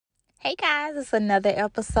Hey guys, it's another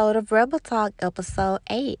episode of Rebel Talk, episode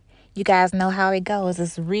 8. You guys know how it goes.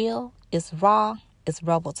 It's real, it's raw, it's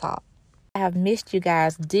Rebel Talk. I have missed you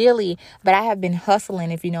guys dearly, but I have been hustling.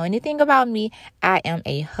 If you know anything about me, I am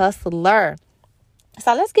a hustler.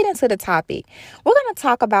 So let's get into the topic. We're going to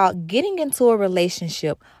talk about getting into a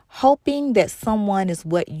relationship, hoping that someone is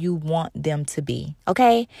what you want them to be.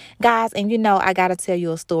 Okay, guys, and I got to tell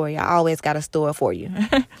you a story. I always got a story for you.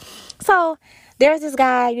 So there's this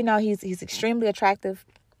guy, he's extremely attractive.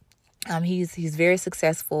 He's very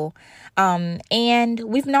successful. And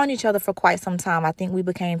we've known each other for quite some time. I think we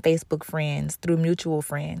became Facebook friends through mutual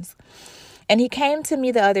friends. And he came to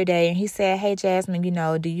me the other day and he said, "Hey, Jasmine,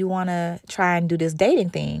 do you want to try and do this dating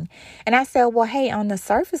thing?" And I said, "Well, hey, on the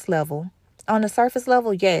surface level,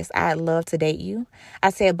 yes, I'd love to date you." I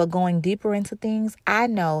said, "But going deeper into things, I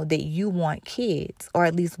know that you want kids, or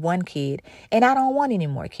at least one kid, and I don't want any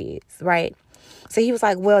more kids, right?" So he was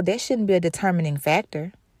like, "Well, that shouldn't be a determining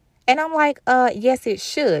factor." And I'm like, yes, it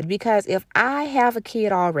should, because if I have a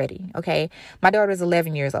kid already, okay, my daughter is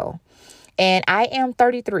 11 years old. And I am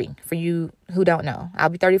 33, for you who don't know. I'll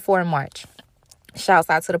be 34 in March. Shouts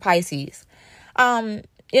out to the Pisces. I'm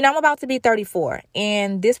about to be 34.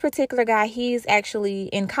 And this particular guy, he's actually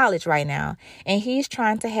in college right now. And he's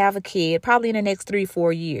trying to have a kid probably in the next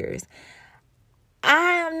 3-4 years.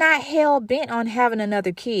 I am not hell bent on having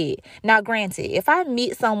another kid. Now, granted, if I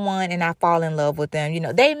meet someone and I fall in love with them,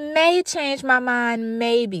 they may change my mind,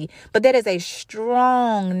 maybe. But that is a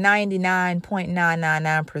strong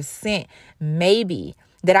 99.999% maybe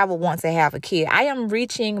that I would want to have a kid. I am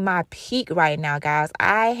reaching my peak right now, guys.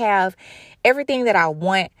 I have everything that I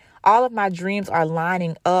want. All of my dreams are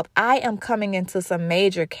lining up. I am coming into some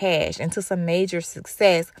major cash, into some major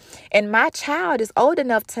success. And my child is old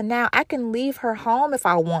enough to now I can leave her home if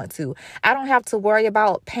I want to. I don't have to worry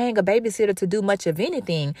about paying a babysitter to do much of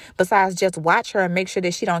anything besides just watch her and make sure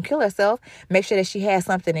that she don't kill herself, make sure that she has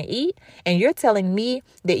something to eat. And you're telling me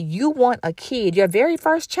that you want a kid, your very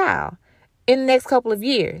first child, in the next couple of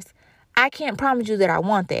years. I can't promise you that I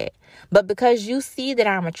want that. But because you see that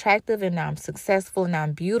I'm attractive and I'm successful and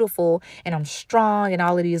I'm beautiful and I'm strong and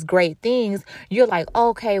all of these great things, you're like,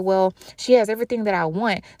 okay, well, she has everything that I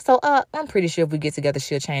want. So I'm pretty sure if we get together,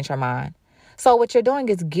 she'll change her mind. So what you're doing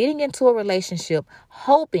is getting into a relationship,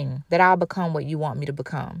 hoping that I'll become what you want me to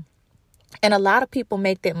become. And a lot of people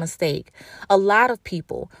make that mistake. A lot of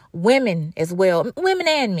people, women as well, women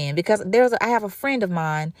and men, because I have a friend of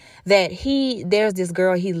mine that there's this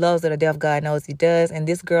girl he loves to death, God knows he does, and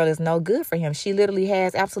this girl is no good for him. She literally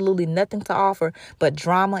has absolutely nothing to offer but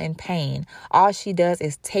drama and pain. All she does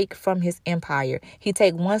is take from his empire. He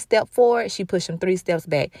take one step forward, she push him 3 steps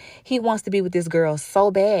back. He wants to be with this girl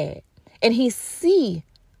so bad, and he's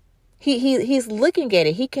looking at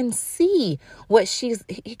it. He can see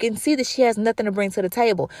he can see that she has nothing to bring to the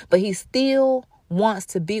table, but he still wants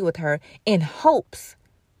to be with her in hopes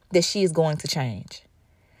that she's going to change.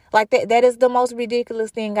 Like that is the most ridiculous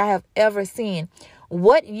thing I have ever seen.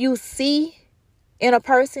 What you see in a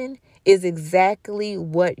person is exactly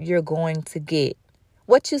what you're going to get.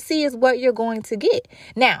 What you see is what you're going to get.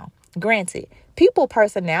 Now, granted, people's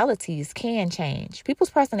personalities can change. People's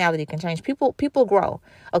personality can change. People grow.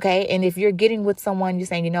 Okay. And if you're getting with someone, you're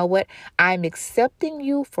saying, you know what? I'm accepting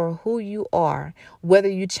you for who you are. Whether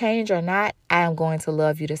you change or not, I am going to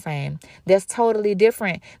love you the same. That's totally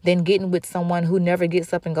different than getting with someone who never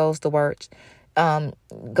gets up and goes to work.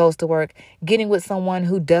 Getting with someone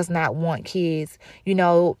who does not want kids,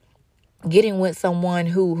 getting with someone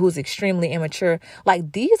who's extremely immature.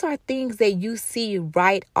 Like, these are things that you see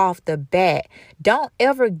right off the bat. Don't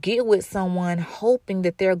ever get with someone hoping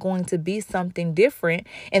that they're going to be something different.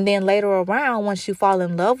 And then later around, once you fall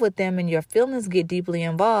in love with them and your feelings get deeply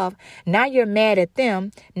involved, now you're mad at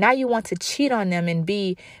them. Now you want to cheat on them and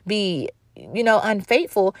be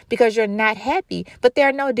unfaithful because you're not happy. But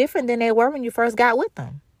they're no different than they were when you first got with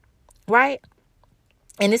them. Right?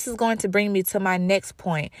 And this is going to bring me to my next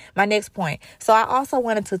point. So I also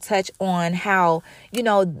wanted to touch on how,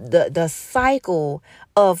 the cycle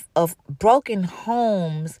of broken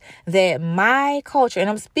homes that my culture, and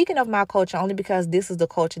I'm speaking of my culture only because this is the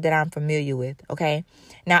culture that I'm familiar with. Okay.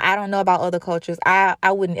 Now, I don't know about other cultures.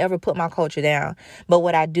 I wouldn't ever put my culture down. But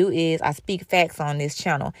what I do is I speak facts on this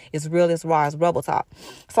channel. It's real, it's raw, it's Rebel Talk.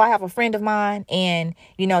 So I have a friend of mine and,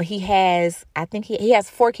 he has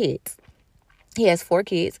 4 kids. He has 4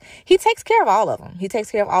 kids. He takes care of all of them. He takes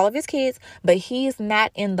care of all of his kids, but he's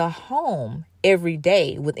not in the home every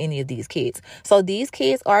day with any of these kids. So these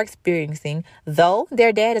kids are experiencing, though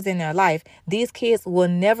their dad is in their life, these kids will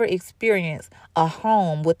never experience a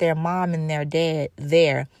home with their mom and their dad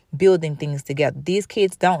there building things together. These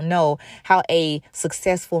kids don't know how a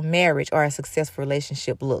successful marriage or a successful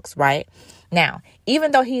relationship looks, right? Now,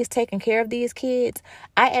 even though he's taking care of these kids,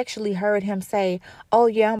 I actually heard him say, oh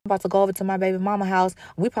yeah, I'm about to go over to my baby mama house.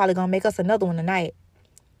 We probably gonna make us another one tonight.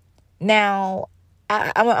 Now,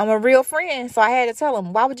 I'm a real friend, so I had to tell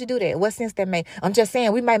him, why would you do that? What sense that make? I'm just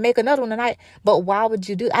saying, we might make another one tonight, but why would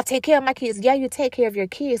you do? I take care of my kids. Yeah, you take care of your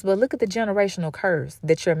kids, but look at the generational curse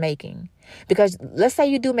that you're making. Because let's say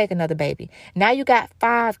you do make another baby. Now you got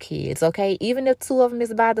 5 kids, okay? Even if 2 of them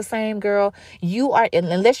is by the same girl, you are,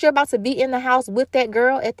 unless you're about to be in the house with that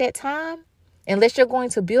girl at that time, unless you're going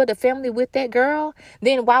to build a family with that girl,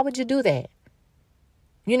 then why would you do that?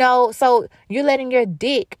 You know, so you're letting your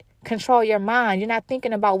dick control your mind. You're not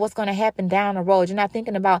thinking about what's going to happen down the road. You're not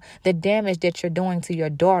thinking about the damage that you're doing to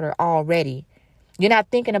your daughter already. You're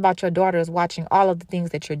not thinking about your daughters watching all of the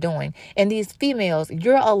things that you're doing. And these females,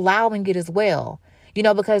 you're allowing it as well. You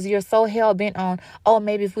know, because you're so hell-bent on, oh,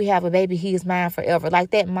 maybe if we have a baby, he's mine forever.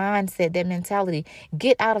 Like that mindset, that mentality.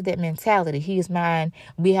 Get out of that mentality. He is mine.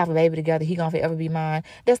 We have a baby together. He gonna forever be mine.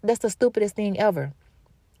 That's the stupidest thing ever.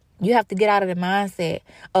 You have to get out of the mindset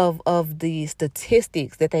of the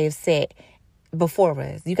statistics that they've set before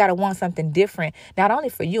us. You got to want something different, not only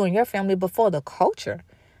for you and your family, but for the culture.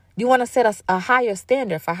 You want to set a higher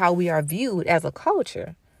standard for how we are viewed as a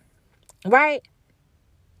culture, right?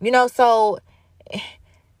 You know, so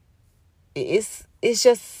it's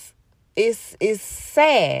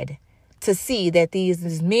sad to see that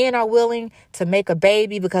these men are willing to make a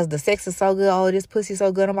baby because the sex is so good. Oh, this pussy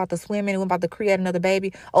so good. I'm about to swim in. I'm about to create another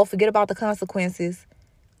baby. Oh, forget about the consequences.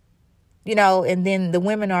 You know, and then the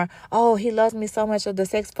women are, oh, he loves me so much. The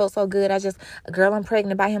sex felt so good. Girl, I'm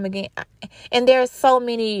pregnant by him again. And there's so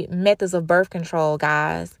many methods of birth control,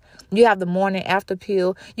 guys. You have the morning after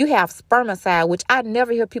pill. You have spermicide, which I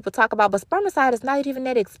never hear people talk about. But spermicide is not even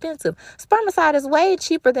that expensive. Spermicide is way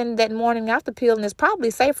cheaper than that morning after pill, and it's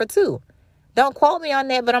probably safer too. Don't quote me on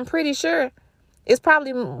that, but I'm pretty sure it's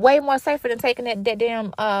probably way more safer than taking that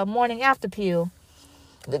damn morning after pill.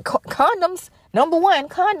 The condoms, number one,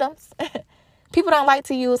 condoms. People don't like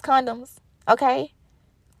to use condoms, okay?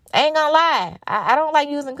 I ain't gonna lie. I don't like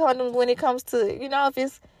using condoms when it comes to, you know,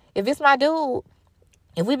 if it's my dude,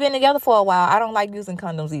 if we've been together for a while, I don't like using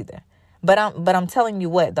condoms either. But I'm telling you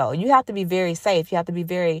what, though, you have to be very safe. You have to be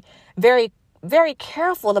very, very, very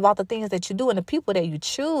careful about the things that you do and the people that you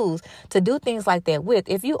choose to do things like that with.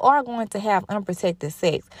 If you are going to have unprotected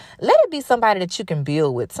sex, let it be somebody that you can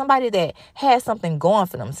build with, somebody that has something going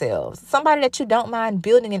for themselves, somebody that you don't mind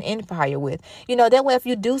building an empire with. You know, that way if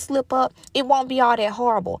you do slip up, it won't be all that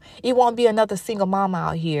horrible. It won't be another single mama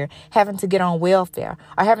out here having to get on welfare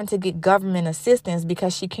or having to get government assistance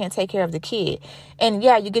because she can't take care of the kid. And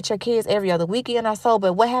yeah, you get your kids every other weekend or so,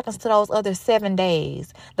 but what happens to those other 7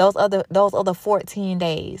 days, those other 14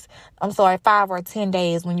 days, 5 or 10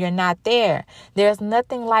 days when you're not there? There's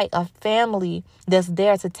nothing like a family that's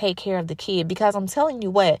there to take care of the kid, because I'm telling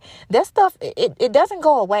you what, that stuff, it doesn't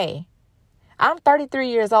go away. I'm 33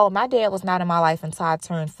 years old. My dad was not in my life until I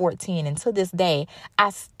turned 14. And to this day,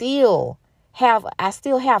 I still have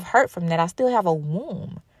hurt from that. I still have a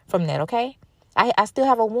wound from that, okay? I still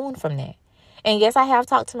have a wound from that. And yes, I have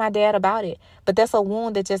talked to my dad about it, but that's a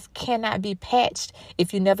wound that just cannot be patched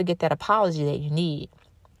if you never get that apology that you need.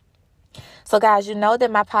 So guys, you know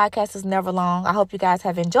that my podcast is never long. I hope you guys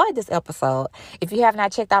have enjoyed this episode. If you have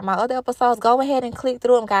not checked out my other episodes, go ahead and click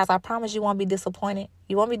through them, guys. I promise you won't be disappointed.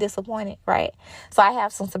 You won't be disappointed, right? So I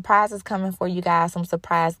have some surprises coming for you guys. Some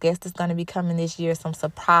surprise guests that's going to be coming this year. Some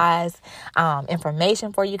surprise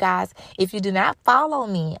information for you guys. If you do not follow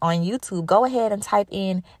me on YouTube, go ahead and type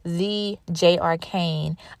in the J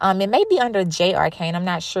Arcane. It may be under J Arcane. I'm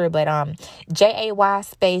not sure, but JAY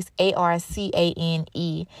space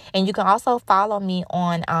ARCANE. And you can also follow me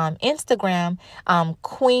on Instagram,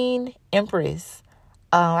 Queen Empress.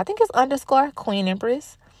 I think it's _ Queen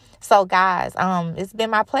Empress. So guys, it's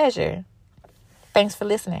been my pleasure. Thanks for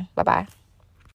listening. Bye-bye.